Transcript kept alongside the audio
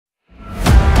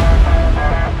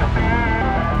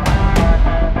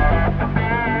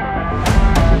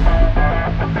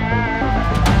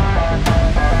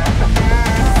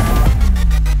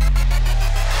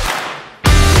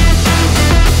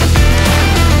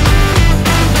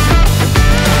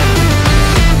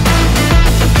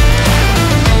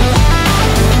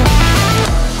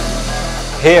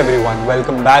Hey everyone,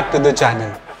 welcome back to the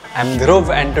channel. I'm Dhruv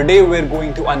and today we're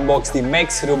going to unbox the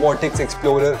MEX Robotics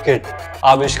Explorer kit,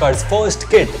 Avishkaar's first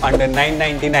kit under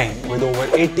 $9.99 with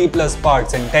over 80 plus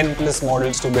parts and 10 plus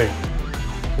models to build.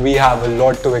 We have a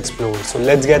lot to explore, so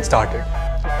let's get started.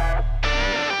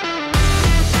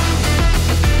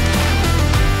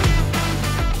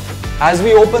 As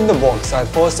we open the box, our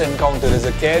first encounter is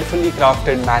a carefully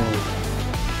crafted manual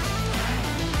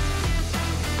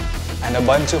and a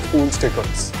bunch of cool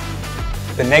stickers.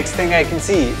 The next thing I can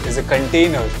see is a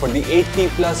container for the 80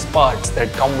 plus parts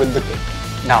that come with the kit.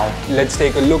 Now let's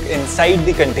take a look inside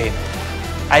the container.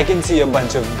 I can see a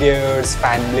bunch of gears,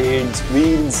 fan blades,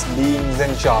 wheels, beams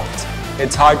and shafts.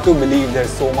 It's hard to believe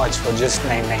there's so much for just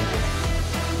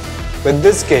 $9.99. With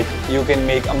this kit, you can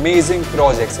make amazing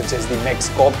projects such as the MEX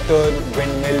Copter,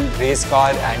 Windmill, race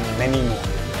car and many more.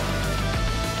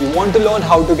 You want to learn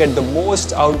how to get the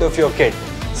most out of your kit?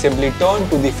 Simply turn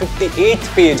to the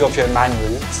 58th page of your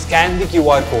manual, scan the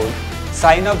QR code,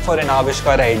 sign up for an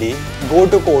Avishkaar ID, go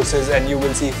to courses and you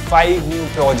will see 5 new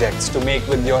projects to make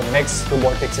with your MEX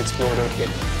Robotics Explorer kit.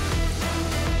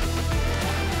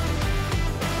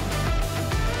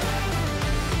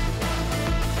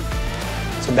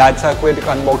 So that's our quick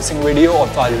unboxing video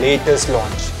of our latest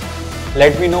launch.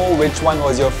 Let me know which one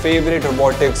was your favorite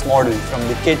robotics model from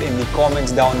the kit in the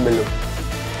comments down below.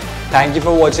 Thank you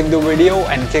for watching the video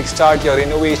and kickstart your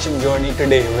innovation journey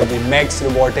today with the MEX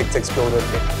Robotics Explorer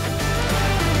kit.